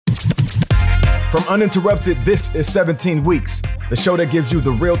From Uninterrupted, this is 17 Weeks, the show that gives you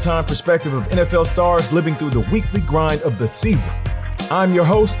the real-time perspective of NFL stars living through the weekly grind of the season. I'm your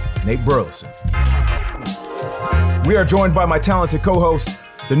host, Nate Burleson. We are joined by my talented co-host,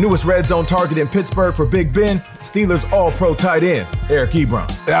 the newest red zone target in Pittsburgh for Big Ben, Steelers All-Pro tight end, Eric Ebron.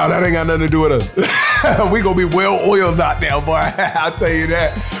 No, that ain't got nothing to do with us. We gonna be well-oiled out there, boy. I'll tell you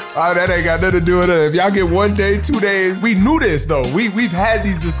that. That ain't got nothing to do with us. If y'all get 1 day, 2 days, we knew this, though. We've had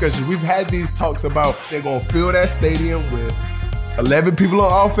these discussions. We've had these talks about they're gonna fill that stadium with 11 people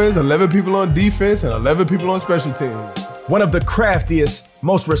on offense, 11 people on defense, and 11 people on special teams. One of the craftiest,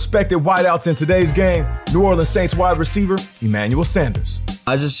 most respected wideouts in today's game, New Orleans Saints wide receiver, Emmanuel Sanders.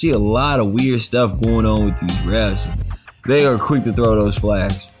 I just see a lot of weird stuff going on with these refs. They are quick to throw those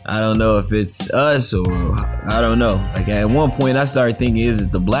flags. I don't know if it's us or I don't know. Like at one point I started thinking, is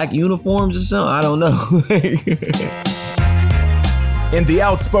it the black uniforms or something? I don't know. In the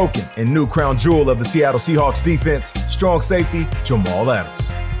outspoken and new crown jewel of the Seattle Seahawks defense, strong safety, Jamal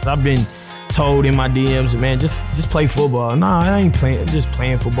Adams. I've been told in my DMs, man, just play football. Nah, I ain't playing, just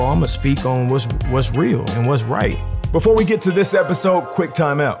playing football. I'm gonna speak on what's real and what's right. Before we get to this episode, quick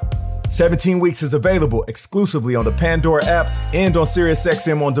timeout. 17 Weeks is available exclusively on the Pandora app and on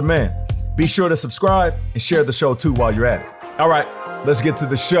SiriusXM On Demand. Be sure to subscribe and share the show too while you're at it. All right, let's get to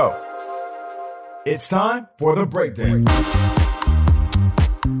the show. It's time for the breakdown.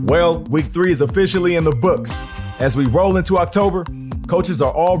 Well, week 3 is officially in the books. As we roll into October, coaches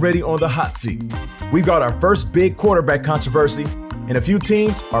are already on the hot seat. We've got our first big quarterback controversy, and a few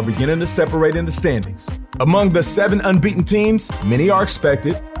teams are beginning to separate in the standings. Among the 7 unbeaten teams, many are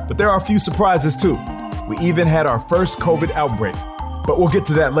expected, but there are a few surprises too. We even had our first COVID outbreak, but we'll get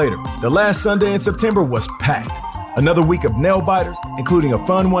to that later. The last Sunday in September was packed. Another week of nail-biters, including a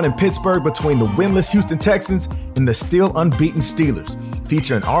fun one in Pittsburgh between the winless Houston Texans and the still unbeaten Steelers,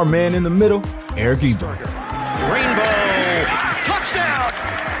 featuring our man in the middle, Eric Ebron. Rainbow touchdown,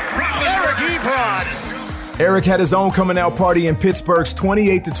 Eric Ebron. Eric had his own coming out party in Pittsburgh's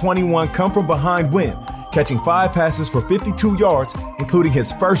 28-21 come-from-behind win, catching 5 passes for 52 yards, including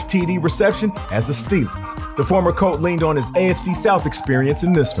his first TD reception as a Steeler. The former Colt leaned on his AFC South experience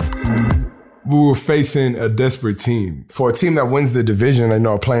in this one. We were facing a desperate team. For a team that wins the division, I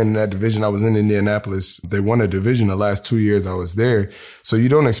know playing in that division, I was in Indianapolis. They won a division the last 2 years I was there. So you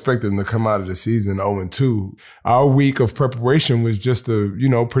don't expect them to come out of the season 0-2. Our week of preparation was just to,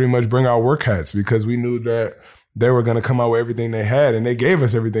 pretty much bring our work hats because we knew that they were going to come out with everything they had, and they gave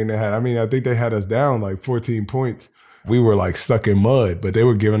us everything they had. I mean, I think they had us down like 14 points. We were like stuck in mud, but they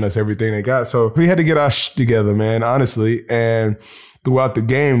were giving us everything they got. So we had to get our together, man, honestly. And throughout the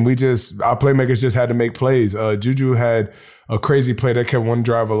game, our playmakers just had to make plays. Juju had a crazy play that kept one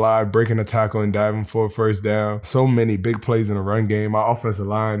drive alive, breaking a tackle and diving for a first down. So many big plays in the run game. Our offensive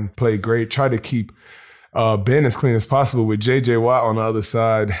line played great. Tried to keep Ben as clean as possible with J.J. Watt on the other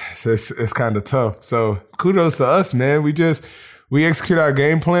side. So it's kind of tough. So kudos to us, man. We execute our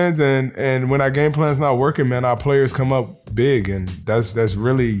game plans, and when our game plan's not working, man, our players come up big, and that's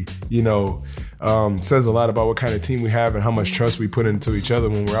really, says a lot about what kind of team we have and how much trust we put into each other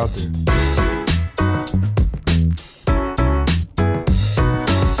when we're out there.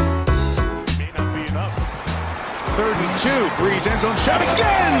 May not be enough. 3rd and 2, Brees end zone shot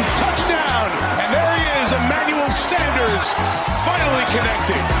again, touchdown, and there he is, Emmanuel Sanders, finally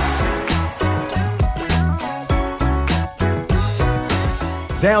connecting.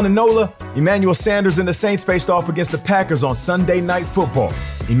 Down in NOLA, Emmanuel Sanders and the Saints faced off against the Packers on Sunday Night Football.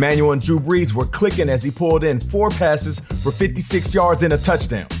 Emmanuel and Drew Brees were clicking as he pulled in 4 passes for 56 yards and a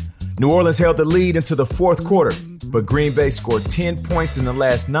touchdown. New Orleans held the lead into the 4th quarter, but Green Bay scored 10 points in the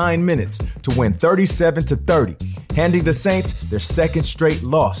last 9 minutes to win 37-30, handing the Saints their 2nd straight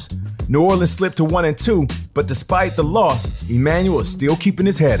loss. New Orleans slipped to 1-2, but despite the loss, Emmanuel is still keeping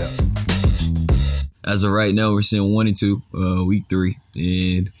his head up. As of right now, we're seeing 1-2, week 3.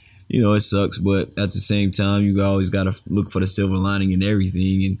 And, it sucks, but at the same time, you always got to look for the silver lining in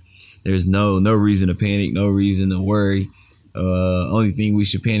everything. And there's no reason to panic, no reason to worry. Only thing we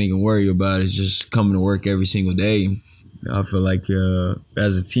should panic and worry about is just coming to work every single day. I feel like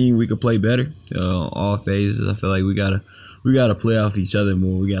as a team, we could play better, all phases. I feel like we gotta play off each other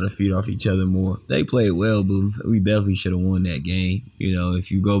more. We gotta feed off each other more. They played well, but we definitely should have won that game. If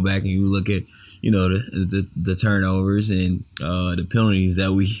you go back and you look at the turnovers and the penalties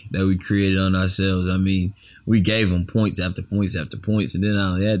that we created on ourselves. I mean, we gave them points after points after points, and then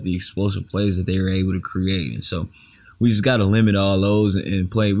they had the explosive plays that they were able to create. And so we just got to limit all those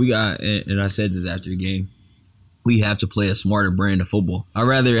and play. And I said this after the game. we have to play a smarter brand of football. I'd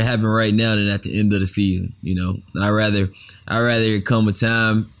rather it happen right now than at the end of the season. I'd rather it come a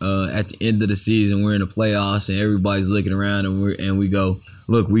time at the end of the season we're in the playoffs and everybody's looking around and we go,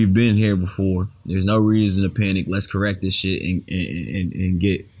 look, we've been here before. There's no reason to panic. Let's correct this shit and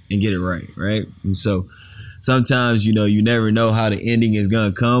get it right? And so sometimes you never know how the ending is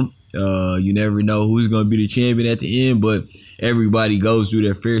gonna come. You never know who's gonna be the champion at the end, but everybody goes through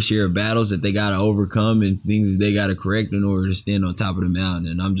their fair share of battles that they got to overcome and things that they got to correct in order to stand on top of the mountain.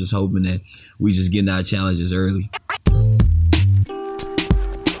 And I'm just hoping that we just get our challenges early.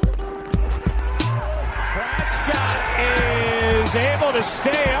 Prescott is able to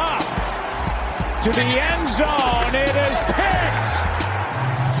stay up to the end zone. It is picked.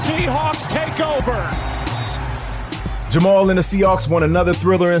 Seahawks take over. Jamal and the Seahawks won another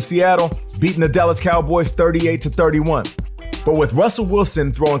thriller in Seattle, beating the Dallas Cowboys 38-31. But with Russell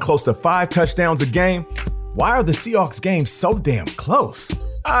Wilson throwing close to 5 touchdowns a game, why are the Seahawks games so damn close?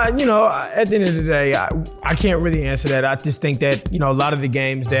 At the end of the day, I can't really answer that. I just think that, a lot of the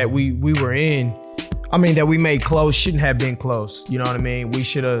games that we were in, that we made close shouldn't have been close. You know what I mean? We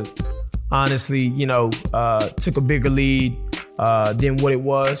should have honestly, took a bigger lead than what it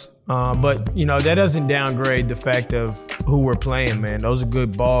was. But that doesn't downgrade the fact of who we're playing, man. Those are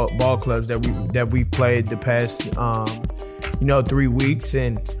good ball clubs that we've played the past 3 weeks,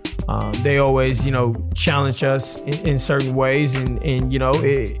 and they always challenge us in certain ways, and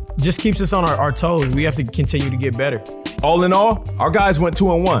it just keeps us on our toes. We have to continue to get better. All in all, our guys went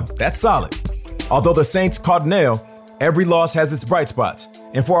 2-1. That's solid. Although the Saints caught nail, every loss has its bright spots.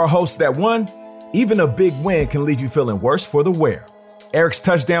 And for our hosts that won, even a big win can leave you feeling worse for the wear. Eric's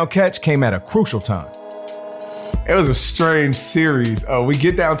touchdown catch came at a crucial time. It was a strange series. We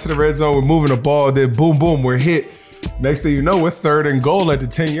get down to the red zone, we're moving the ball, then boom, boom, we're hit. Next thing you know, we're 3rd and goal at the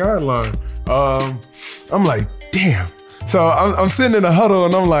 10-yard line. I'm like, damn. So I'm sitting in the huddle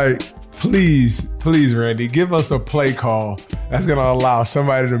and I'm like, please, Randy, give us a play call that's going to allow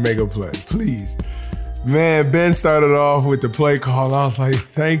somebody to make a play. Please. Man, Ben started off with the play call and I was like,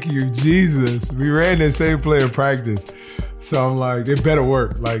 thank you, Jesus. We ran the same play in practice. So I'm like, it better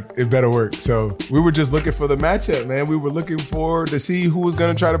work. So we were just looking for the matchup, man. We were looking to see who was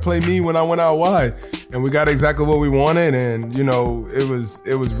going to try to play me when I went out wide. And we got exactly what we wanted. And,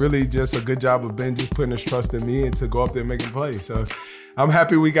 it was really just a good job of Ben just putting his trust in me and to go up there and make a play. So I'm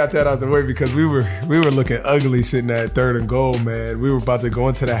happy we got that out the way because we were looking ugly sitting at 3rd and goal, man. We were about to go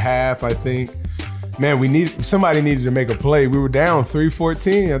into the half, I think. Man, somebody needed to make a play. We were down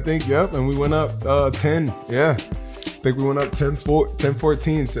 3-14, I think, yep. And we went up 10, yeah. I think we went up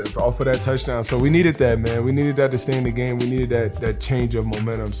 10-14 off of that touchdown. So we needed that, man. We needed that to stay in the game. We needed that change of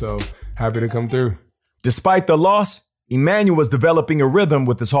momentum. So happy to come through. Despite the loss, Emmanuel was developing a rhythm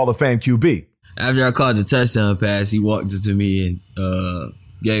with his Hall of Fame QB. After I caught the touchdown pass, he walked up to me and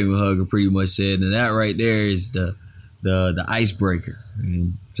gave me a hug and pretty much said, and that right there is the icebreaker.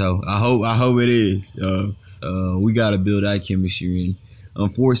 And so I hope it is. We got to build that chemistry, and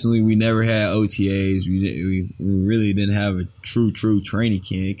unfortunately, we never had OTAs. We really didn't have a true training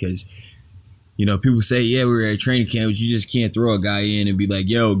camp because, people say, yeah, we were at training camp, but you just can't throw a guy in and be like,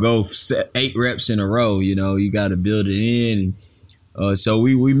 yo, go 8 reps in a row. You got to build it in. And so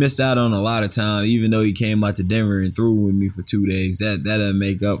we missed out on a lot of time, even though he came out to Denver and threw with me for 2 days. That doesn't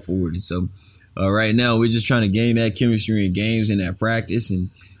make up for it. And so right now, we're just trying to gain that chemistry in games and that practice, and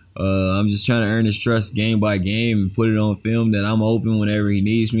I'm just trying to earn his trust game by game and put it on film that I'm open whenever he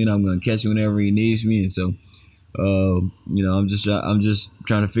needs me and I'm going to catch it whenever he needs me. And so, I'm just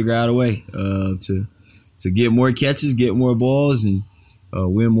trying to figure out a way to get more catches, get more balls, and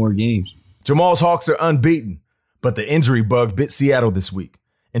win more games. Jamal's Hawks are unbeaten, but the injury bug bit Seattle this week,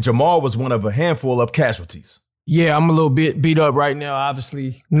 and Jamal was one of a handful of casualties. Yeah, I'm a little bit beat up right now.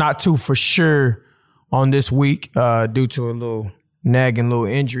 Obviously, not too for sure on this week due to a little nagging little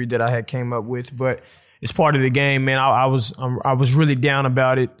injury that I had came up with, but it's part of the game, man. I was really down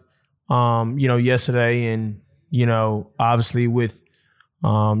about it, yesterday, and obviously with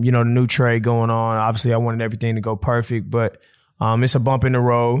the new trade going on, obviously I wanted everything to go perfect, but it's a bump in the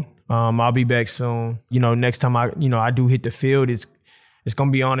road. I'll be back soon. Next time I do hit the field, it's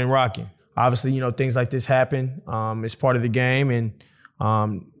gonna be on and rocking. Obviously, things like this happen. It's part of the game, and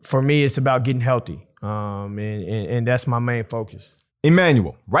for me, it's about getting healthy. And that's my main focus.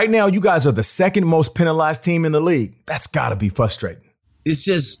 Emmanuel, right now you guys are the 2nd most penalized team in the league. That's got to be frustrating. It's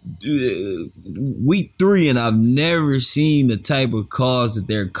just week 3, and I've never seen the type of calls that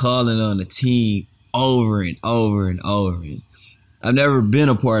they're calling on the team over and over and over. And I've never been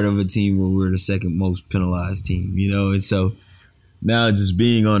a part of a team where we're the 2nd most penalized team, and so now just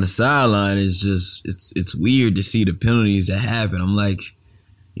being on the sideline is just, it's weird to see the penalties that happen. I'm like,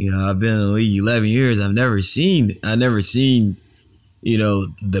 I've been in the league 11 years. I've never seen,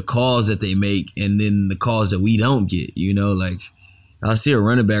 the calls that they make and then the calls that we don't get, like I see a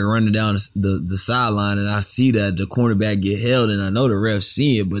running back running down the sideline and I see that the cornerback get held and I know the refs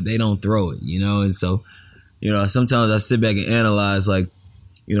see it, but they don't throw it, and so, sometimes I sit back and analyze like,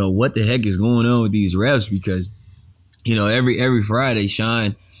 what the heck is going on with these refs because, every Friday,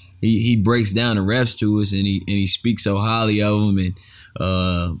 Sean, he breaks down the refs to us and he speaks so highly of them and,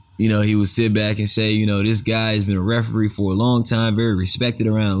 he would sit back and say, this guy has been a referee for a long time, very respected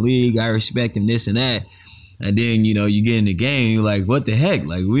around the league. I respect him, this and that. And then, you get in the game, you're like, what the heck?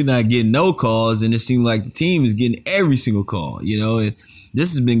 Like, we're not getting no calls, and it seems like the team is getting every single call, and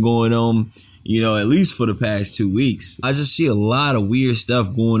this has been going on, at least for the past 2 weeks. I just see a lot of weird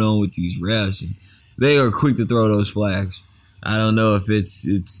stuff going on with these refs, and they are quick to throw those flags. I don't know if it's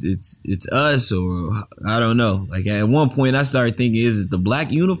us or I don't know. Like, at one point, I started thinking, is it the black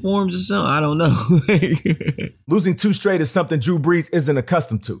uniforms or something? I don't know. Losing 2 straight is something Drew Brees isn't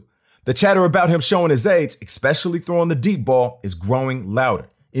accustomed to. The chatter about him showing his age, especially throwing the deep ball, is growing louder.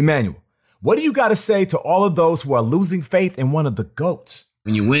 Emmanuel, what do you got to say to all of those who are losing faith in one of the GOATs?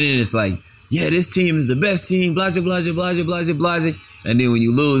 When you win it, it's like, yeah, this team is the best team, blase, blase, blase, blase, blase. And then when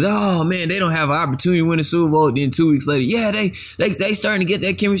you lose, oh, man, they don't have an opportunity to win a Super Bowl. Then 2 weeks later, yeah, they starting to get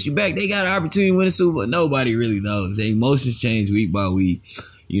that chemistry back. They got an opportunity to win a Super Bowl. Nobody really knows. Their emotions change week by week.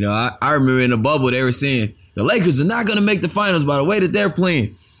 I remember in the bubble, they were saying, the Lakers are not going to make the finals by the way that they're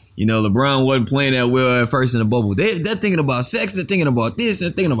playing. LeBron wasn't playing that well at first in the bubble. They're thinking about sex. They're thinking about this. They're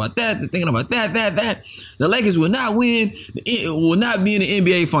thinking about that. They're thinking about that. The Lakers will not win. Will not be in the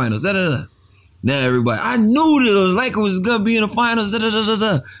NBA finals. Now everybody, I knew the Lakers was going to be in the finals.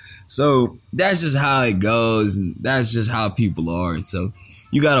 So that's just how it goes. And that's just how people are. So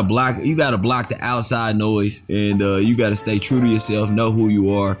you got to block the outside noise and you got to stay true to yourself. Know who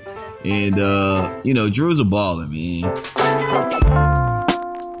you are. And, Drew's a baller, man.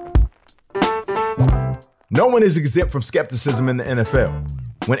 No one is exempt from skepticism in the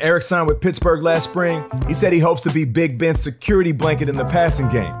NFL. When Eric signed with Pittsburgh last spring, he said he hopes to be Big Ben's security blanket in the passing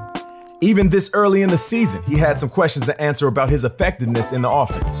game. Even this early in the season, he had some questions to answer about his effectiveness in the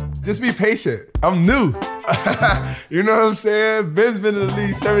offense. Just be patient. I'm new. You know what I'm saying? Ben's been in the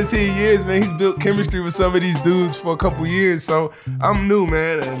league 17 years, man. He's built chemistry with some of these dudes for a couple years, so I'm new,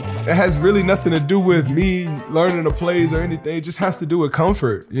 man. And it has really nothing to do with me learning the plays or anything. It just has to do with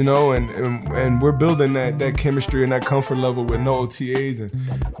comfort, and we're building that chemistry and that comfort level with no OTAs and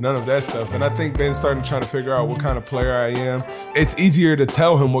none of that stuff. And I think Ben's starting to try to figure out what kind of player I am. It's easier to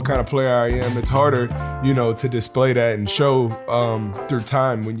tell him what kind of player I am. It's harder, to display that and show through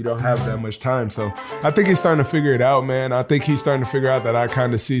time when you don't have that much time. So I think he's starting to figure it out, man. I think he's starting to figure out that I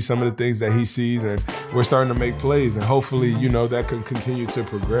kind of see some of the things that he sees, and we're starting to make plays. And hopefully, that can continue to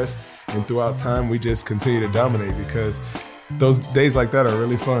progress. And throughout time, we just continue to dominate because those days like that are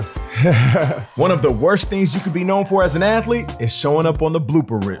really fun. One of the worst things you could be known for as an athlete is showing up on the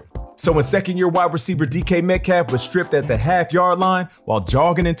blooper reel. So when second-year wide receiver DK Metcalf was stripped at the half-yard line while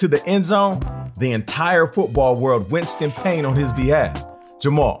jogging into the end zone, the entire football world winced in pain on his behalf.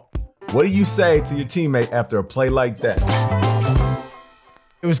 Jamal, what do you say to your teammate after a play like that?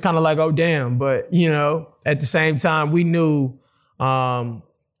 It was kind of like, oh, damn. But, at the same time, we knew,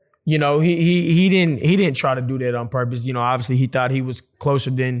 he didn't try to do that on purpose. Obviously he thought he was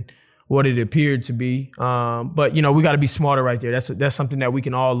closer than what it appeared to be. But, we got to be smarter right there. That's something that we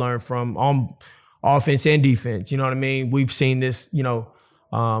can all learn from on offense and defense. You know what I mean? We've seen this,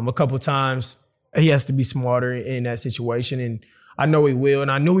 a couple times. He has to be smarter in that situation. And I know he will,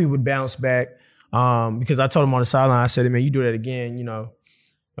 and I knew he would bounce back because I told him on the sideline, I said, man, you do that again,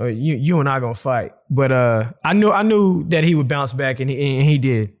 you and I gonna fight. But I knew that he would bounce back, and he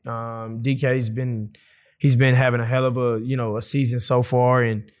did. DK's he's been having a hell of a season so far,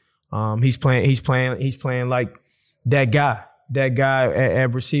 and he's playing like that guy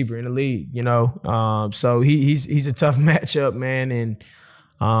at receiver in the league, So he's a tough matchup, man, and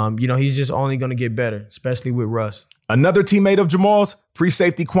he's just only gonna get better, especially with Russ. Another teammate of Jamal's, free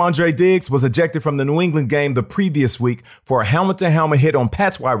safety Quandre Diggs, was ejected from the New England game the previous week for a helmet-to-helmet hit on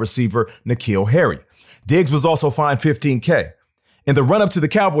Pats wide receiver N'Keal Harry. Diggs was also fined $15K. In the run-up to the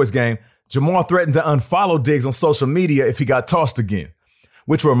Cowboys game, Jamal threatened to unfollow Diggs on social media if he got tossed again,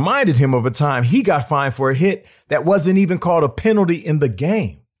 which reminded him of a time he got fined for a hit that wasn't even called a penalty in the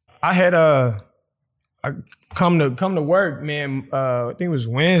game. I had I come to work, man. I think it was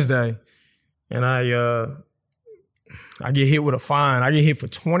Wednesday, and I get hit with a fine. I get hit for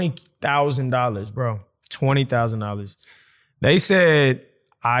 $20,000, bro. $20,000. They said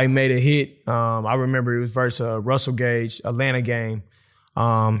I made a hit. I remember it was versus Russell Gage, Atlanta game.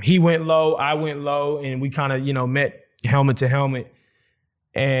 He went low, I went low, and we kind of, met helmet to helmet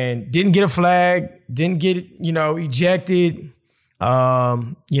and didn't get a flag, didn't get, ejected.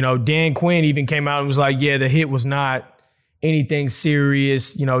 Dan Quinn even came out and was like, yeah, the hit was not anything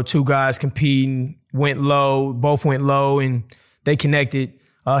serious. Two guys competing, both went low, and they connected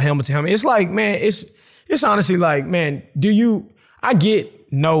helmet to helmet. It's like, man, it's honestly like, man, I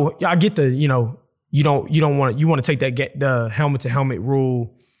get the, you want to take the helmet to helmet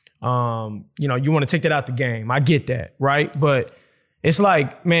rule. You want to take that out the game. I get that, right? But it's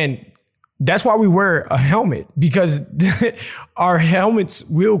like, man, that's why we wear a helmet, because our helmets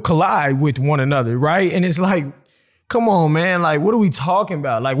will collide with one another, right? And it's like, come on, man, like, what are we talking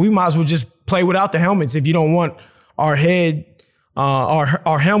about? Like, we might as well just play without the helmets if you don't want our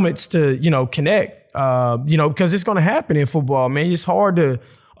our helmets to, connect, because it's going to happen in football, man. It's hard to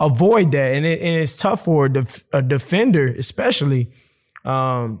avoid that. And it's tough for a defender, especially,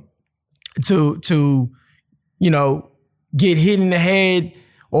 to get hit in the head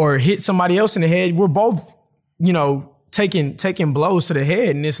or hit somebody else in the head. We're both, taking blows to the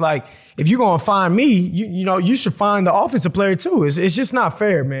head. And it's like, if you're going to find me, you should find the offensive player too. It's just not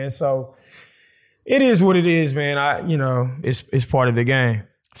fair, man. So it is what it is, man. It's part of the game.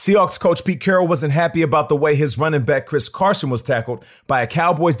 Seahawks coach Pete Carroll wasn't happy about the way his running back Chris Carson was tackled by a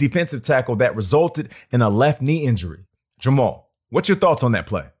Cowboys defensive tackle that resulted in a left knee injury. Jamal, what's your thoughts on that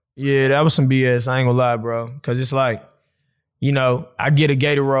play? Yeah, that was some BS. I ain't gonna lie, bro. Because it's like, I get a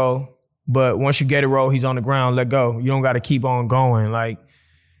gator roll, but once you gator roll, he's on the ground, let go. You don't got to keep on going. Like,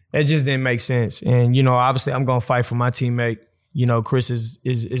 that just didn't make sense. And, obviously I'm going to fight for my teammate. Chris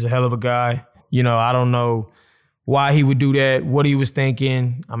is a hell of a guy. I don't know why he would do that, what he was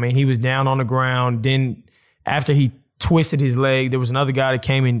thinking. I mean, he was down on the ground. Then after he twisted his leg, there was another guy that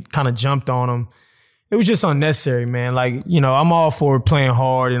came and kind of jumped on him. It was just unnecessary, man. Like, I'm all for playing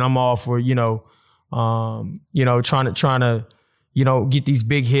hard, and I'm all for, trying to, get these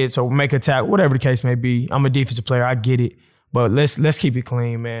big hits or make a tackle, whatever the case may be. I'm a defensive player. I get it. But let's keep it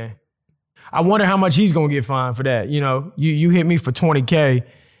clean, man. I wonder how much he's going to get fined for that. You hit me for $20K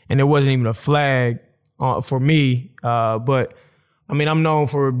and there wasn't even a flag for me. But, I mean, I'm known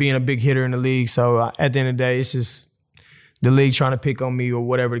for being a big hitter in the league. So at the end of the day, it's just the league trying to pick on me or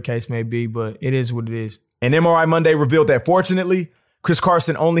whatever the case may be. But it is what it is. An MRI Monday revealed that, fortunately, Chris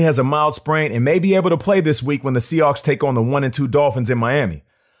Carson only has a mild sprain and may be able to play this week when the Seahawks take on the 1-2 Dolphins in Miami.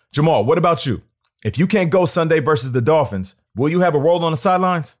 Jamal, what about you? If you can't go Sunday versus the Dolphins, will you have a role on the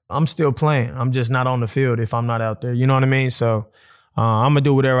sidelines? I'm still playing. I'm just not on the field if I'm not out there. You know what I mean? So I'm going to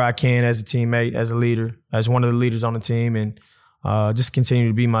do whatever I can as a teammate, as a leader, as one of the leaders on the team, and just continue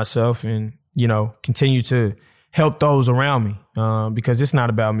to be myself and, continue to help those around me because it's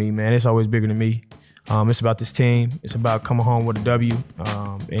not about me, man. It's always bigger than me. It's about this team. It's about coming home with a W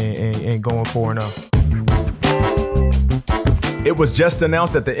and going 4-0. It was just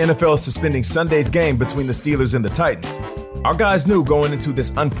announced that the NFL is suspending Sunday's game between the Steelers and the Titans. Our guys knew going into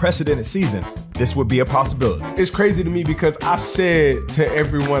this unprecedented season, this would be a possibility. It's crazy to me because I said to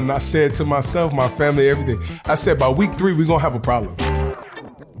everyone, I said to myself, my family, everything, I said by week 3, we're going to have a problem.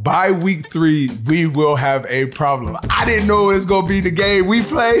 By week 3, we will have a problem. I didn't know it was going to be the game we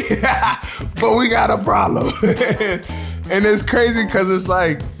play, but we got a problem. And it's crazy because it's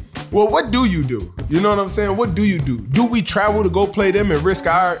like, well, what do you do? You know what I'm saying? What do you do? Do we travel to go play them and risk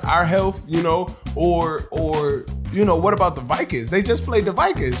our health, or what about the Vikings? They just played the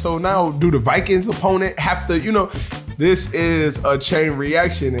Vikings. So now do the Vikings opponent have to, this is a chain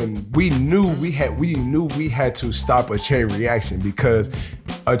reaction, and we knew we had to stop a chain reaction because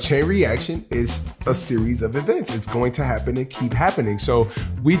a chain reaction is a series of events. It's going to happen and keep happening. So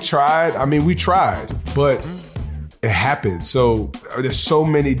we tried, but it happens. So there's so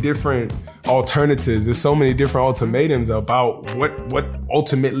many different alternatives. There's so many different ultimatums about what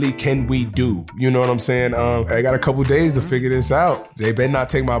ultimately can we do. You know what I'm saying? I got a couple days to figure this out. They better not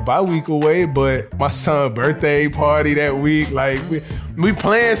take my bye week away, but my son's birthday party that week, like we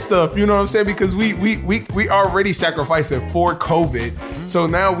plan stuff, you know what I'm saying? Because we already sacrificing for COVID. So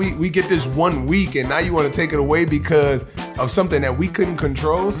now we get this 1 week and now you want to take it away because of something that we couldn't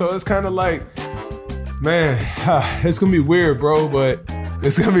control. So it's kind of like, man, it's going to be weird, bro, but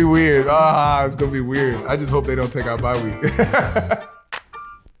it's going to be weird. It's going to be weird. I just hope they don't take our bye week.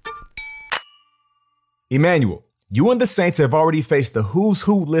 Emmanuel, you and the Saints have already faced the who's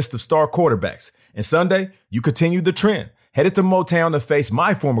who list of star quarterbacks. And Sunday, you continued the trend. Headed to Motown to face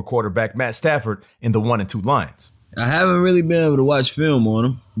my former quarterback, Matt Stafford, in the 1-2 Lions. I haven't really been able to watch film on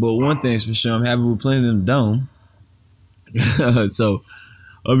him, but one thing's for sure, I'm happy we're playing in the Dome. So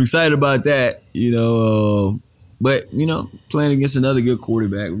I'm excited about that, but, playing against another good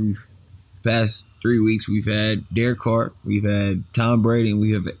quarterback. We've past 3 weeks, we've had Derek Carr, we've had Tom Brady, and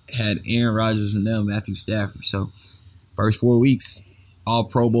we have had Aaron Rodgers and now Matthew Stafford. So first 4 weeks, all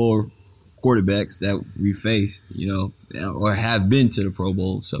Pro Bowl quarterbacks that we face, or have been to the Pro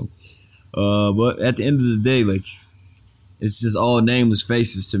Bowl. So, but at the end of the day, like, it's just all nameless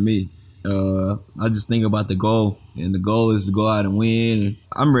faces to me. I just think about the goal, and the goal is to go out and win. And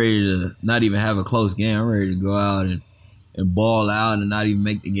I'm ready to not even have a close game. I'm ready to go out and ball out and not even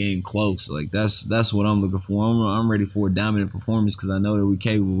make the game close. Like, that's what I'm looking for. I'm ready for a dominant performance because I know that we're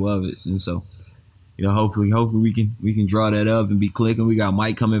capable of it. And so, hopefully we can draw that up and be clicking. We got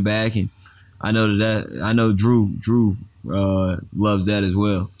Mike coming back, and I know Drew loves that as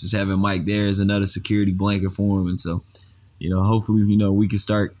well. Just having Mike there is another security blanket for him. And so, hopefully, we can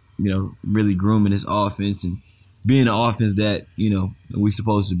start, really grooming this offense and being the offense that, we're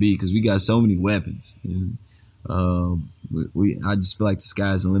supposed to be, because we got so many weapons. And I just feel like the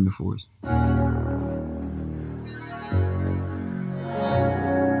sky's the limit for us.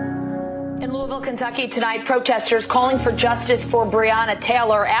 In Louisville, Kentucky tonight, protesters calling for justice for Breonna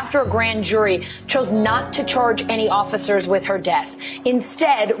Taylor after a grand jury chose not to charge any officers with her death.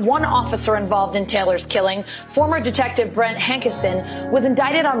 Instead, one officer involved in Taylor's killing, former Detective Brent Hankison, was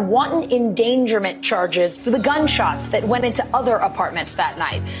indicted on wanton endangerment charges for the gunshots that went into other apartments that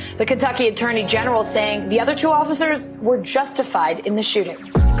night. The Kentucky Attorney General saying the other 2 officers were justified in the shooting.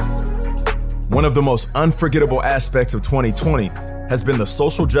 One of the most unforgettable aspects of 2020 has been the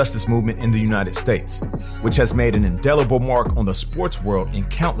social justice movement in the United States, which has made an indelible mark on the sports world in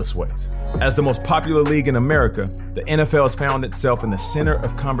countless ways. As the most popular league in America, the NFL has found itself in the center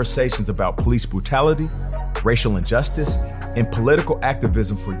of conversations about police brutality, racial injustice, and political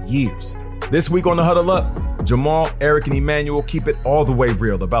activism for years. This week on the Huddle Up, Jamal, Eric, and Emmanuel keep it all the way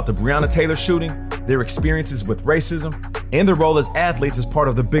real about the Breonna Taylor shooting, their experiences with racism, and their role as athletes as part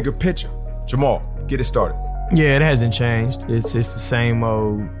of the bigger picture. Jamal, get it started. Yeah, it hasn't changed. It's the same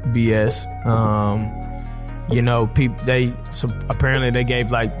old BS. People apparently they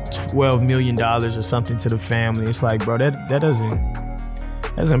gave like $12 million or something to the family. It's like, bro, that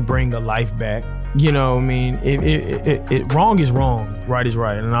doesn't bring a life back. You know what I mean? It wrong is wrong, right is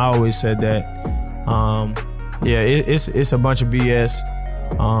right, and I always said that. It's a bunch of BS.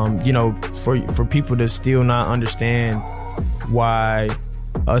 For people to still not understand why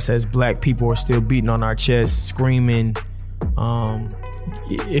us as black people are still beating on our chests, screaming.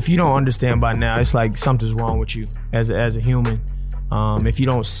 If you don't understand by now, it's like something's wrong with you as a human. If you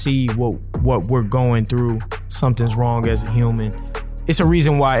don't see what we're going through, something's wrong as a human. It's a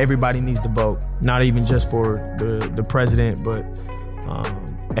reason why everybody needs to vote. Not even just for the president, but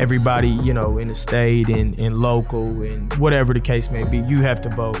everybody, in the state and local and whatever the case may be. You have to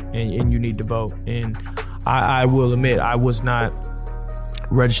vote, and you need to vote. And I will admit, I was not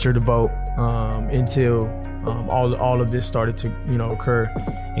registered to vote until all of this started to occur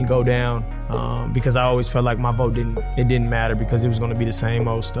and go down, because I always felt like my vote didn't matter because it was going to be the same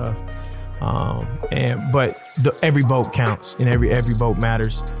old stuff. But every vote counts and every vote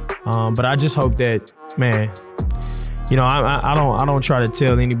matters. But I just hope that, man, I don't try to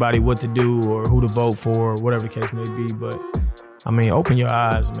tell anybody what to do or who to vote for or whatever the case may be, but I mean, open your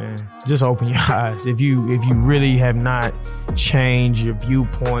eyes, man. Just open your eyes. If you really have not changed your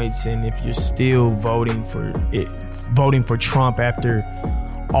viewpoints, and if you're still voting for Trump after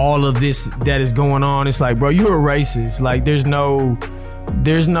all of this that is going on, it's like, bro, you're a racist. Like, there's no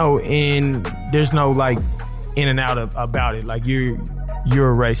like in and out about it. Like, you're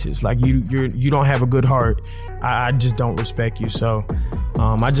a racist. Like, you don't have a good heart. I just don't respect you. So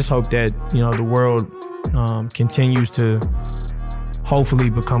I just hope that the world continues to hopefully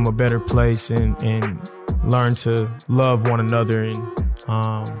become a better place and learn to love one another. And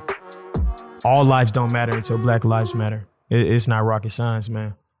all lives don't matter until Black lives matter. It's not rocket science,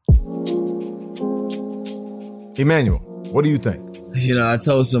 man. Emmanuel, what do you think? I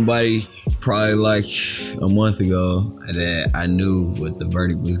told somebody probably like a month ago that I knew what the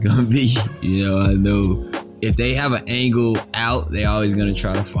verdict was going to be. I knew if they have an angle out, they always going to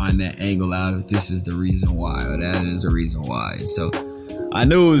try to find that angle out if this is the reason why or that is the reason why. And so I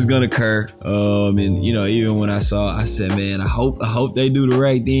knew it was going to occur. And, even when I said, man, I hope they do the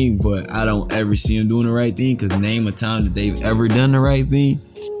right thing, but I don't ever see them doing the right thing, because name a time that they've ever done the right thing.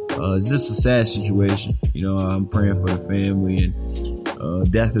 It's just a sad situation. I'm praying for the family,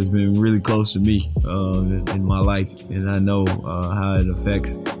 and death has been really close to me in my life, and I know how it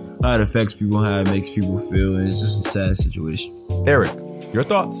affects people, how it makes people feel, and it's just a sad situation. Eric, your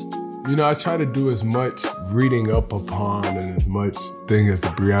thoughts? I try to do as much reading up upon and as much thing as the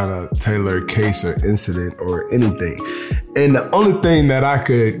Breonna Taylor case or incident or anything. And the only thing that I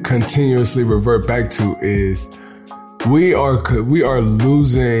could continuously revert back to is we are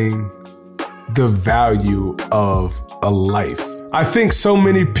losing the value of a life. I think so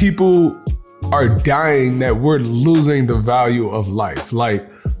many people are dying that we're losing the value of life. Like,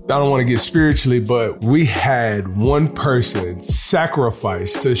 I don't want to get spiritually, but we had one person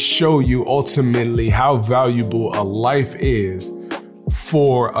sacrifice to show you ultimately how valuable a life is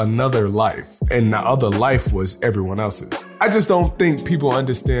for another life. And the other life was everyone else's. I just don't think people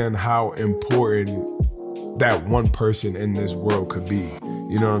understand how important that one person in this world could be.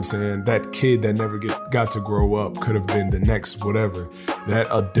 You know what I'm saying? That kid that never got to grow up could have been the next whatever. That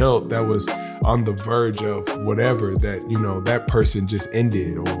adult that was on the verge of whatever that, that person just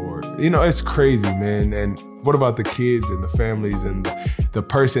ended or, it's crazy, man. And what about the kids and the families and the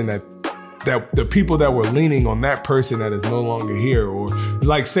person that the people that were leaning on that person that is no longer here? Or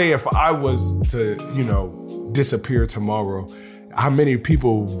like, say if I was to, disappear tomorrow, how many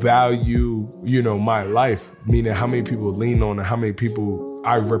people value, my life, meaning how many people lean on and how many people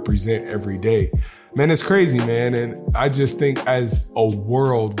I represent every day. Man, it's crazy, man. And I just think as a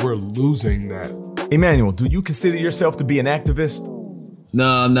world, we're losing that. Emmanuel, do you consider yourself to be an activist? No,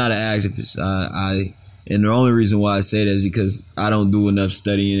 I'm not an activist. And the only reason why I say that is because I don't do enough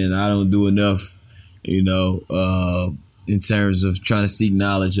studying and I don't do enough, in terms of trying to seek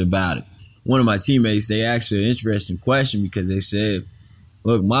knowledge about it. One of my teammates, they asked an interesting question because they said,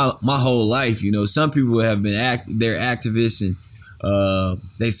 look, my whole life, some people have been they're activists and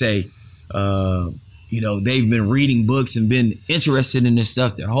they say, they've been reading books and been interested in this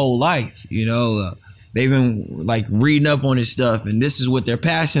stuff their whole life. They've been like reading up on this stuff and this is what they're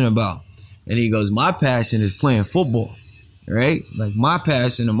passionate about. And he goes, my passion is playing football, right? Like my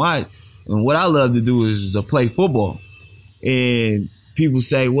passion and what I love to do is to play football. And people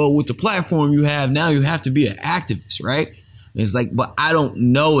say, well, with the platform you have now, you have to be an activist, right? And it's like, but I don't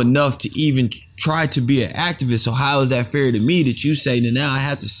know enough to even try to be an activist. So how is that fair to me that you say that now I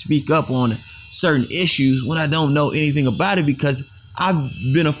have to speak up on certain issues when I don't know anything about it because I've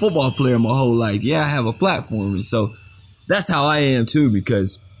been a football player my whole life. Yeah, I have a platform. And so that's how I am too,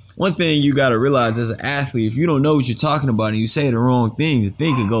 because one thing you got to realize as an athlete, if you don't know what you're talking about and you say the wrong thing, the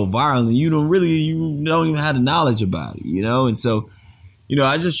thing can go viral and you don't even have the knowledge about it, And so,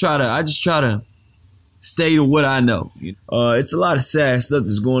 I just try to stay to what I know. It's a lot of sad stuff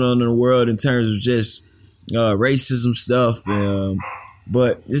that's going on in the world in terms of just racism stuff.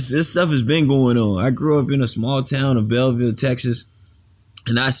 But this stuff has been going on. I grew up in a small town of Belleville, Texas.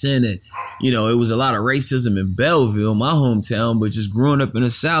 And not saying that, it was a lot of racism in Belleville, my hometown, but just growing up in the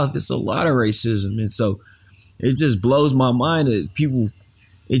South, it's a lot of racism. And so it just blows my mind that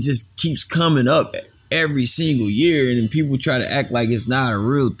it just keeps coming up every single year, and then people try to act like it's not a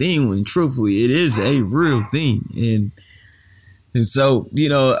real thing when truthfully it is a real thing. And so,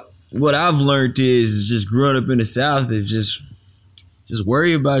 what I've learned is just growing up in the South is just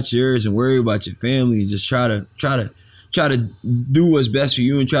worry about yours and worry about your family and just try to do what's best for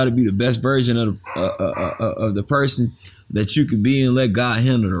you and try to be the best version of the person that you could be and let God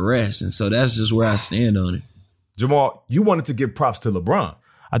handle the rest. And so that's just where I stand on it. Jamal, you wanted to give props to LeBron.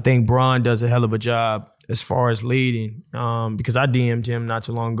 I think Bron does a hell of a job as far as leading, because I DM'd him not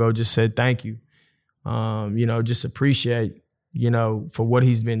too long ago, just said thank you. Just appreciate, for what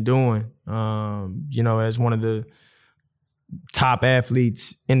he's been doing, as one of the top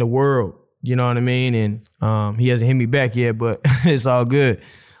athletes in the world, you know what I mean? And he hasn't hit me back yet, but it's all good.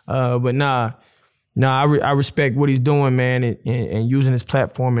 I respect what he's doing, man, and using his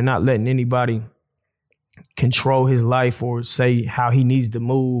platform and not letting anybody control his life or say how he needs to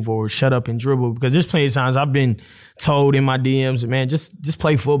move or shut up and dribble, because there's plenty of times I've been told in my DMs, man, just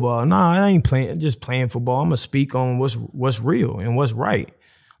play football. Nah, I ain't playing, just playing football. I'm gonna speak on what's real and what's right.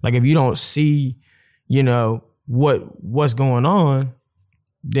 Like if you don't see, what's going on,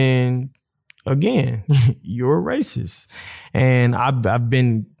 then again, you're a racist. And I've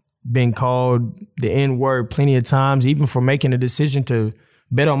been called the N-word plenty of times, even for making a decision to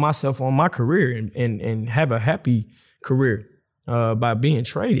bet on myself on my career and have a happy career by being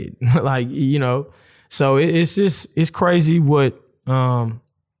traded. So it's crazy what, us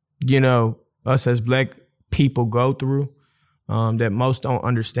as Black people go through that most don't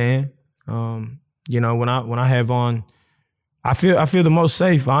understand. When I have on, I feel the most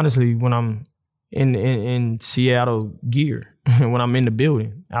safe, honestly, when I'm in Seattle gear, when I'm in the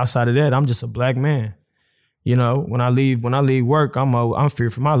building. Outside of that, I'm just a Black man. When I leave work, I'm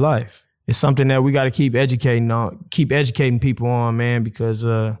feared for my life. It's something that we got to keep educating people on, man, because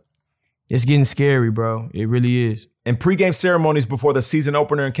It's getting scary, bro. It really is. In pregame ceremonies before the season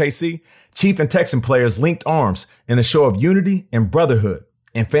opener in KC, Chief and Texan players linked arms in a show of unity and brotherhood,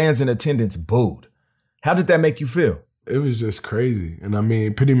 and fans in attendance booed. How did that make you feel? It was just crazy. And I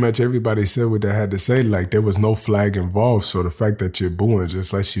mean, pretty much everybody said what they had to say. Like, there was no flag involved. So the fact that you're booing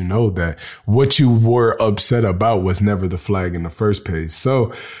just lets you know that what you were upset about was never the flag in the first place.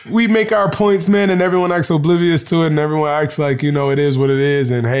 So we make our points, man, and everyone acts oblivious to it. And everyone acts like, you know, it is what it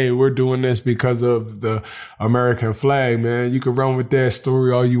is. And hey, we're doing this because of the American flag, man. You can run with that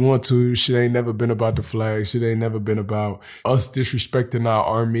story all you want to. Shit ain't never been about the flag. Shit ain't never been about us disrespecting our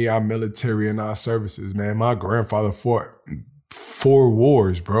army, our military, and our services, man. My grandfather fought 4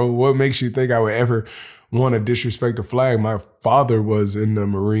 wars, bro. What makes you think I would ever want to disrespect the flag? My father was in the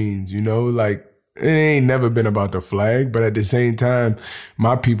Marines, you know, like, it ain't never been about the flag. But at the same time,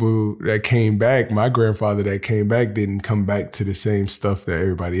 my people that came back, my grandfather that came back didn't come back to the same stuff that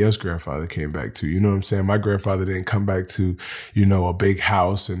everybody else grandfather came back to. You know what I'm saying? My grandfather didn't come back to, you know, a big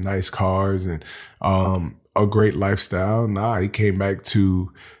house and nice cars and a great lifestyle. Nah, he came back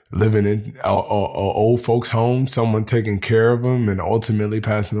to living in a old folks' home, someone taking care of them, and ultimately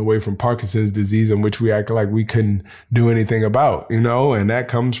passing away from Parkinson's disease, in which we act like we couldn't do anything about, you know? And that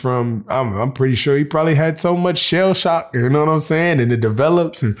comes from, I'm pretty sure he probably had so much shell shock, you know what I'm saying? And it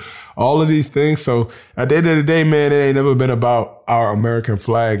develops and all of these things. So at the end of the day, man, it ain't never been about our American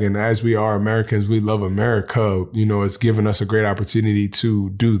flag. And as we are Americans, we love America. You know, it's given us a great opportunity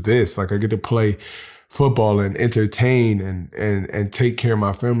to do this. Like, I get to play football and entertain and take care of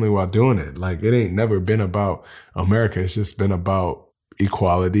my family while doing it. Like, it ain't never been about America. It's just been about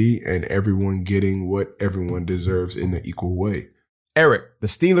equality and everyone getting what everyone deserves in an equal way. Eric, the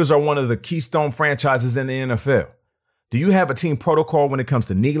Steelers are one of the keystone franchises in the NFL. Do you have a team protocol when it comes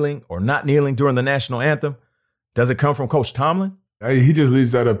to kneeling or not kneeling during the national anthem? Does it come from Coach Tomlin? He just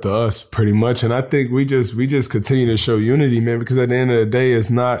leaves that up to us pretty much. And I think we just continue to show unity, man, because at the end of the day, it's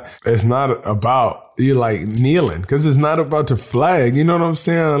not about you like kneeling, because it's not about the flag. You know what I'm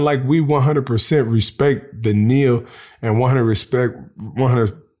saying? Like, we 100% respect the kneel and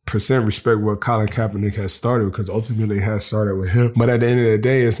 100% respect what Colin Kaepernick has started, because ultimately it has started with him. But at the end of the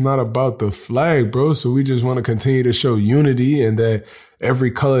day, it's not about the flag, bro. So we just want to continue to show unity, and that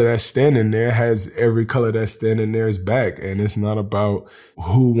every color that's standing there has every color that's standing there's back. And it's not about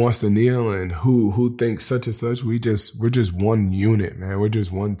who wants to kneel and who thinks such and such. We're just one unit, man. We're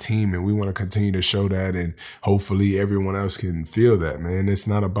just one team, and we want to continue to show that, and hopefully everyone else can feel that, man. It's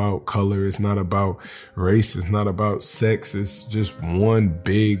not about color. It's not about race. It's not about sex. It's just one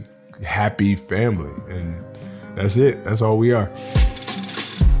big, happy family. And that's it. That's all we are.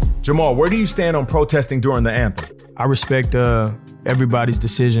 Jamal, where do you stand on protesting during the anthem? I respect everybody's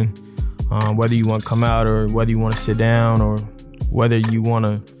decision, whether you want to come out or whether you want to sit down or whether you want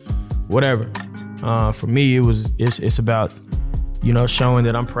to whatever. For me, it's about, you know, showing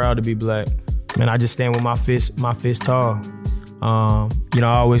that I'm proud to be black. Man, I just stand with my fist tall. You know,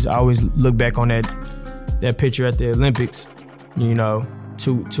 I always look back on that picture at the Olympics. You know,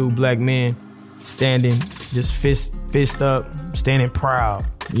 two black men standing, just fist up, standing proud.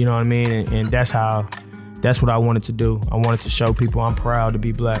 You know what I mean? And that's what I wanted to do. I wanted to show people I'm proud to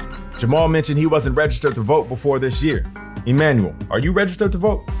be black. Jamal mentioned he wasn't registered to vote before this year. Emmanuel, are you registered to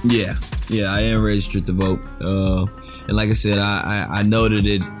vote? Yeah, I am registered to vote. And like I said, I know that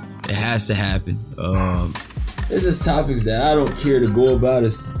it has to happen. This is topics that I don't care to go about.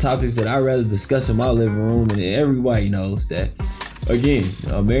 It's topics that I'd rather discuss in my living room, and everybody knows that. Again,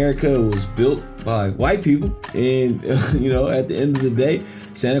 America was built by white people, and you know, at the end of the day,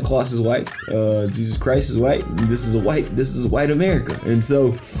 Santa Claus is white, Jesus Christ is white, and this is white America. And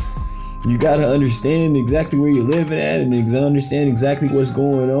so you got to understand exactly where you're living at, and understand exactly what's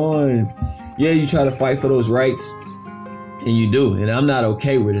going on. And yeah, you try to fight for those rights, and you do. And I'm not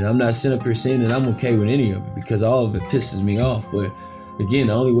okay with it. I'm not sitting up here saying that I'm okay with any of it, because all of it pisses me off. But again,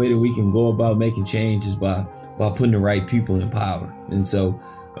 the only way that we can go about making change is by putting the right people in power. And so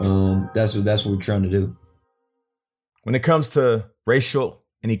that's what we're trying to do. When it comes to racial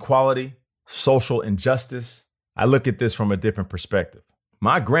inequality, social injustice, I look at this from a different perspective.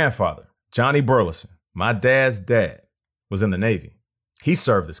 My grandfather, Johnny Burleson, my dad's dad, was in the Navy. He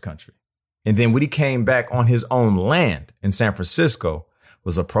served this country. And then when he came back on his own land in San Francisco,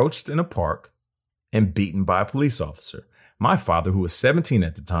 was approached in a park and beaten by a police officer. My father, who was 17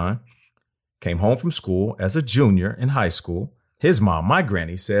 at the time, came home from school as a junior in high school. His mom, my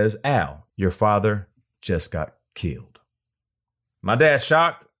granny, says, "Al, your father just got killed." My dad's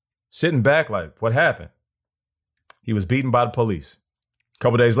shocked, sitting back like, what happened? He was beaten by the police. A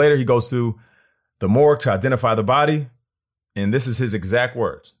couple days later, he goes to the morgue to identify the body. and this is his exact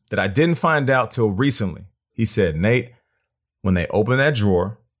words, that I didn't find out till recently. He said, Nate, when they opened that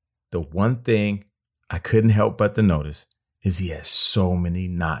drawer, the one thing I couldn't help but to notice is he has so many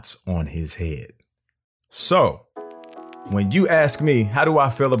knots on his head. So, when you ask me, how do I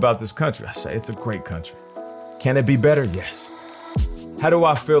feel about this country? I say, it's a great country. Can it be better? Yes. How do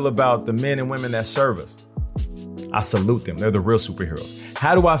I feel about the men and women that serve us? I salute them. They're the real superheroes.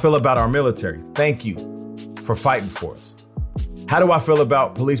 How do I feel about our military? Thank you for fighting for us. How do I feel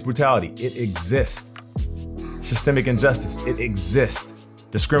about police brutality? It exists. Systemic injustice, it exists.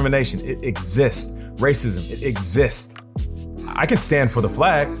 Discrimination, it exists. Racism, it exists. I can stand for the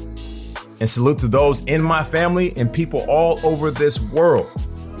flag and salute to those in my family and people all over this world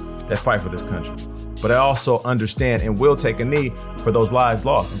that fight for this country. But I also understand and will take a knee for those lives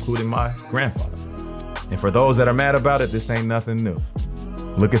lost, including my grandfather. And for those that are mad about it, this ain't nothing new.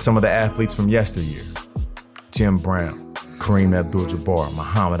 Look at some of the athletes from yesteryear. Jim Brown, Kareem Abdul-Jabbar,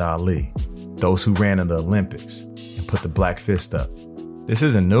 Muhammad Ali, those who ran in the Olympics and put the black fist up. This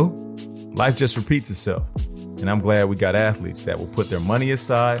isn't new. Life just repeats itself. And I'm glad we got athletes that will put their money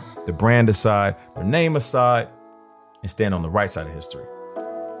aside, their brand aside, their name aside, and stand on the right side of history.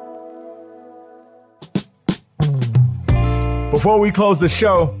 Before we close the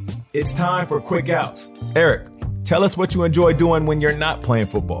show, it's time for quick outs. Eric, tell us what you enjoy doing when you're not playing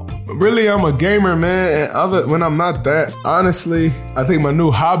football. Really, I'm a gamer, man. And when I'm not that, honestly, I think my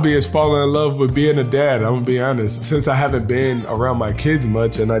new hobby is falling in love with being a dad. I'm gonna be honest. Since I haven't been around my kids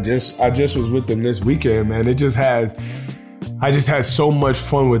much, and I just was with them this weekend, man. I just had so much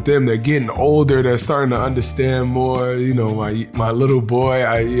fun with them. They're getting older. They're starting to understand more. You know, my little boy,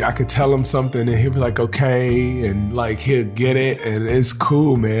 I could tell him something and he'll be like, okay, and like he'll get it, and it's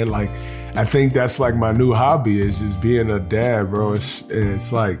cool, man. Like, I think that's like my new hobby is just being a dad, bro.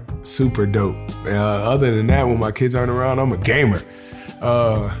 It's like super dope. Other than that, when my kids aren't around, I'm a gamer.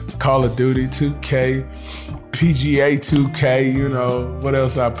 Call of Duty 2K, PGA 2K, you know, what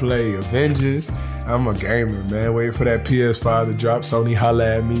else I play? Avengers. I'm a gamer, man. Waiting for that PS5 to drop. Sony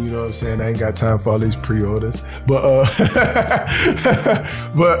holla at me, you know what I'm saying? I ain't got time for all these pre-orders. But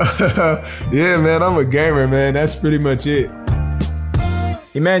yeah, man, I'm a gamer, man. That's pretty much it.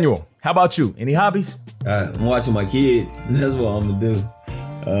 Emmanuel, how about you? Any hobbies? I'm watching my kids. That's what I'm gonna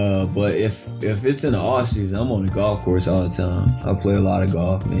do. But if it's in the off season, I'm on the golf course all the time. I play a lot of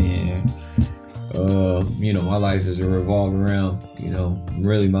golf, man. You know, my life is revolving around, you know,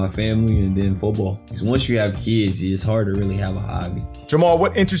 really my family and then football. Because once you have kids, it's hard to really have a hobby. Jamal,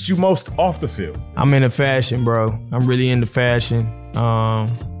 what interests you most off the field? I'm into fashion, bro. I'm really into fashion.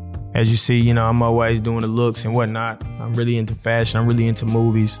 As you see, you know, I'm always doing the looks and whatnot. I'm really into fashion. I'm really into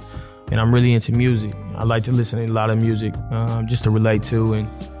movies. And I'm really into music. I like to listen to a lot of music just to relate to and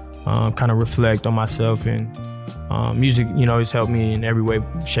kind of reflect on myself. And music, you know, it's helped me in every way,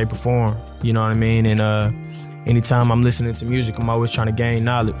 shape, or form. You know what I mean? And anytime I'm listening to music, I'm always trying to gain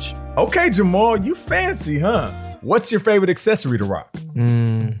knowledge. Okay, Jamal, you fancy, huh? What's your favorite accessory to rock?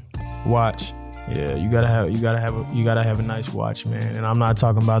 Watch. Yeah, you gotta have a nice watch, man. And I'm not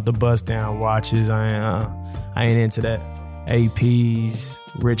talking about the bust down watches. I ain't into that. APs,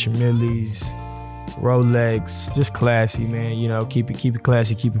 Richard Millie's, Rolex, just classy, man. You know, keep it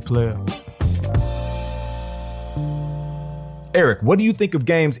classy, keep it player. Eric, what do you think of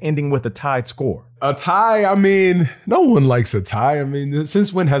games ending with a tied score? A tie, I mean, no one likes a tie. I mean,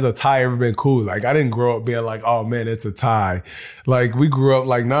 since when has a tie ever been cool? Like, I didn't grow up being like, oh man, it's a tie. Like, we grew up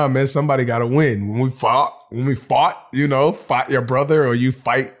like, nah, man, somebody got to win. When we fought, you know, fight your brother or you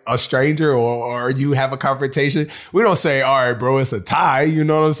fight a stranger or you have a confrontation, we don't say, all right, bro, it's a tie. You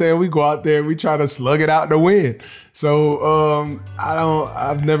know what I'm saying? We go out there, we try to slug it out to win. So,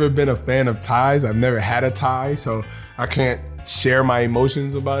 I've never been a fan of ties. I've never had a tie, so I can't share my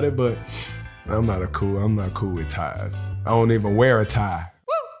emotions about it, but I'm not cool with ties. I don't even wear a tie.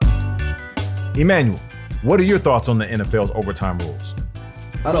 Emmanuel, what are your thoughts on the NFL's overtime rules?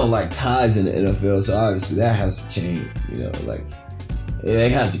 I don't like ties in the NFL, so obviously that has to change. You know, like they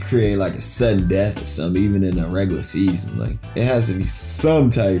have to create like a sudden death or something, even in a regular season. Like it has to be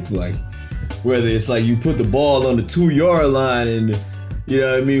some type, like whether it's like you put the ball on the 2-yard line and you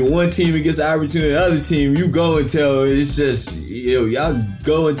know what I mean, one team gets the opportunity, the other team, you go until it's just, you know, y'all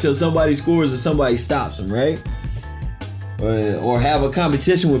go until somebody scores or somebody stops them, right? Or have a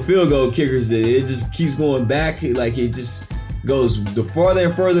competition with field goal kickers that it just keeps going back, like it just goes the farther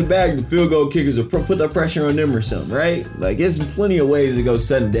and further back, the field goal kickers will put the pressure on them or something, right? Like there's plenty of ways to go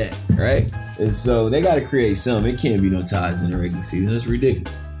sudden death, right? And so they got to create something. It can't be no ties in the regular season. That's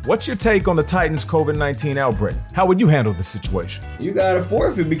ridiculous. What's your take on the Titans' COVID-19 outbreak? How would you handle the situation? You got to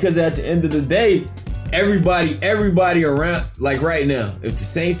forfeit because at the end of the day, everybody around, like right now, if the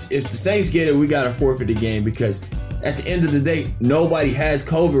Saints get it, we gotta forfeit the game because at the end of the day, nobody has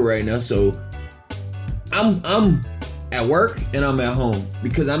COVID right now. So I'm at work and I'm at home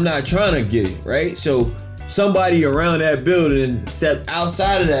because I'm not trying to get it, right? So somebody around that building stepped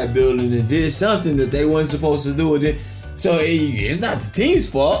outside of that building and did something that they weren't supposed to do. So it's not the team's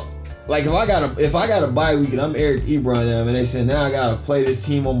fault. Like if I got a bye week and I'm Eric Ebron now, and they said now I gotta play this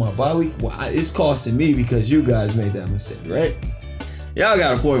team on my bye week, well, it's costing me because you guys made that mistake, right? Y'all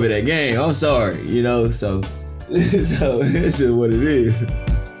gotta forfeit that game. I'm sorry, so this is what it is.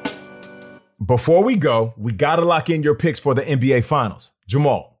 Before we go, we gotta lock in your picks for the NBA Finals.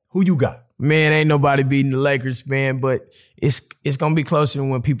 Jamal, who you got? Man, ain't nobody beating the Lakers, man, but it's gonna be closer than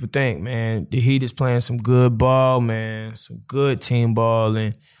what people think, man. The Heat is playing some good ball, man, some good team ball,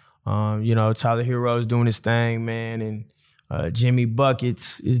 and Tyler Hero's doing his thing, man, and Jimmy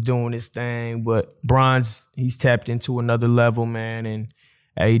Buckets is doing his thing, but Bron's, he's tapped into another level, man, and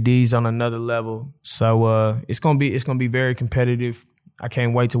AD's on another level. So it's gonna be very competitive. I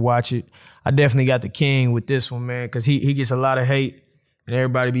can't wait to watch it. I definitely got the king with this one, man, because he gets a lot of hate, and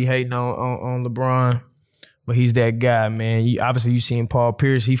everybody be hating on LeBron, but he's that guy, man. Obviously, you seen Paul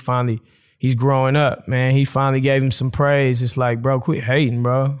Pierce. He's growing up, man. He finally gave him some praise. It's like, bro, quit hating,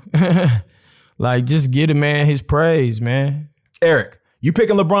 bro. Like, just give the man his praise, man. Eric, you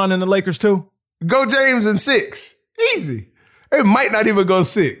picking LeBron and the Lakers too? Go James in 6. Easy. It might not even go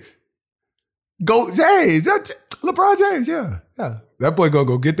 6. Go James. LeBron James, yeah. That boy gonna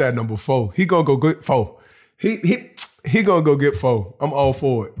go get that number 4. He gonna go get 4. He gonna go get 4. I'm all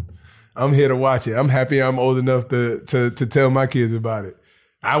for it. I'm here to watch it. I'm happy I'm old enough to tell my kids about it.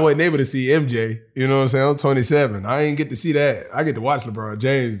 I wasn't able to see MJ, you know what I'm saying? I'm 27. I ain't get to see that. I get to watch LeBron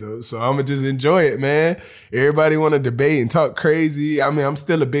James, though, so I'm going to just enjoy it, man. Everybody want to debate and talk crazy. I mean, I'm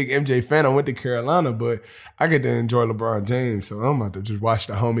still a big MJ fan. I went to Carolina, but I get to enjoy LeBron James, so I'm about to just watch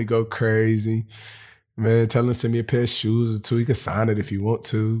the homie go crazy. Man, tell him to send me a pair of shoes or 2. He can sign it if he want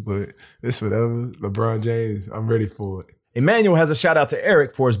to, but it's whatever. LeBron James, I'm ready for it. Emmanuel has a shout out to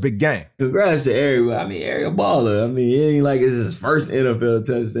Eric for his big game. Congrats to Eric. I mean, Eric a baller. I mean, it ain't like it's his first NFL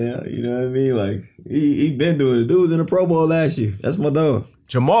touchdown. You know what I mean? Like, he been doing it. Dude was in the Pro Bowl last year. That's my dog.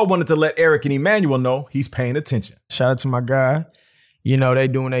 Jamal wanted to let Eric and Emmanuel know he's paying attention. Shout out to my guy. They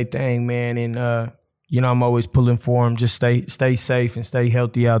doing their thing, man. And, I'm always pulling for them. Just stay safe and stay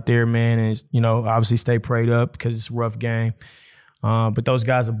healthy out there, man. And, obviously stay prayed up because it's a rough game. But those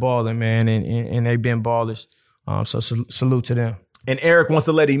guys are balling, man, and they've been ballers. So salute to them. And Eric wants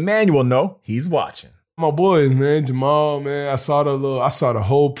to let Emmanuel know he's watching. My boys, man, Jamal, man, I saw the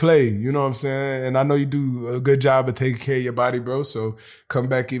whole play, you know what I'm saying? And I know you do a good job of taking care of your body, bro. So come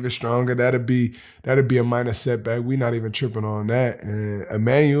back even stronger. That'll be a minor setback. We not even tripping on that. And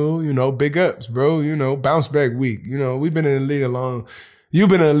Emmanuel, big ups, bro. Bounce back week. We've been in the league long. You've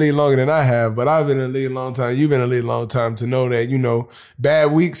been in the league longer than I have, but I've been in the league a long time. You've been in the league a long time to know that,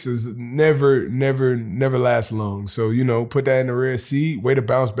 bad weeks is never last long. So, put that in the red seat, way to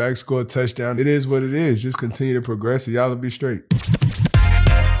bounce back, score a touchdown. It is what it is. Just continue to progress and y'all will be straight.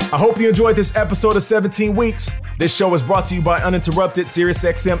 I hope you enjoyed this episode of 17 Weeks. This show is brought to you by Uninterrupted,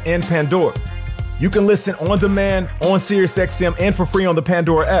 SiriusXM, and Pandora. You can listen on demand on SiriusXM and for free on the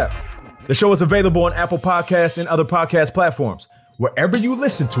Pandora app. The show is available on Apple Podcasts and other podcast platforms. Wherever you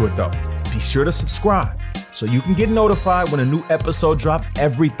listen to it, though, be sure to subscribe so you can get notified when a new episode drops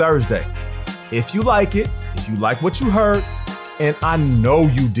every Thursday. If you like it, if you like what you heard, and I know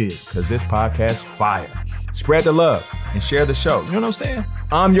you did, because this podcast fire, spread the love and share the show. You know what I'm saying?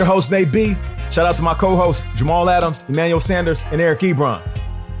 I'm your host, Nate B. Shout out to my co-hosts, Jamal Adams, Emmanuel Sanders, and Eric Ebron.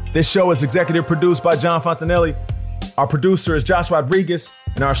 This show is executive produced by John Fontanelli. Our producer is Josh Rodriguez,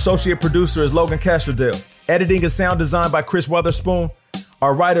 and our associate producer is Logan Castrodale. Editing and sound design by Chris Weatherspoon.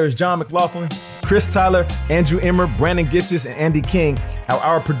 Our writer is John McLaughlin. Chris Tyler, Andrew Emmer, Brandon Gitches, and Andy King are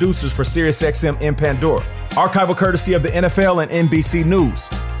our producers for SiriusXM and Pandora. Archival courtesy of the NFL and NBC News.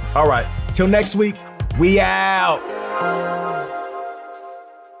 All right, till next week, we out.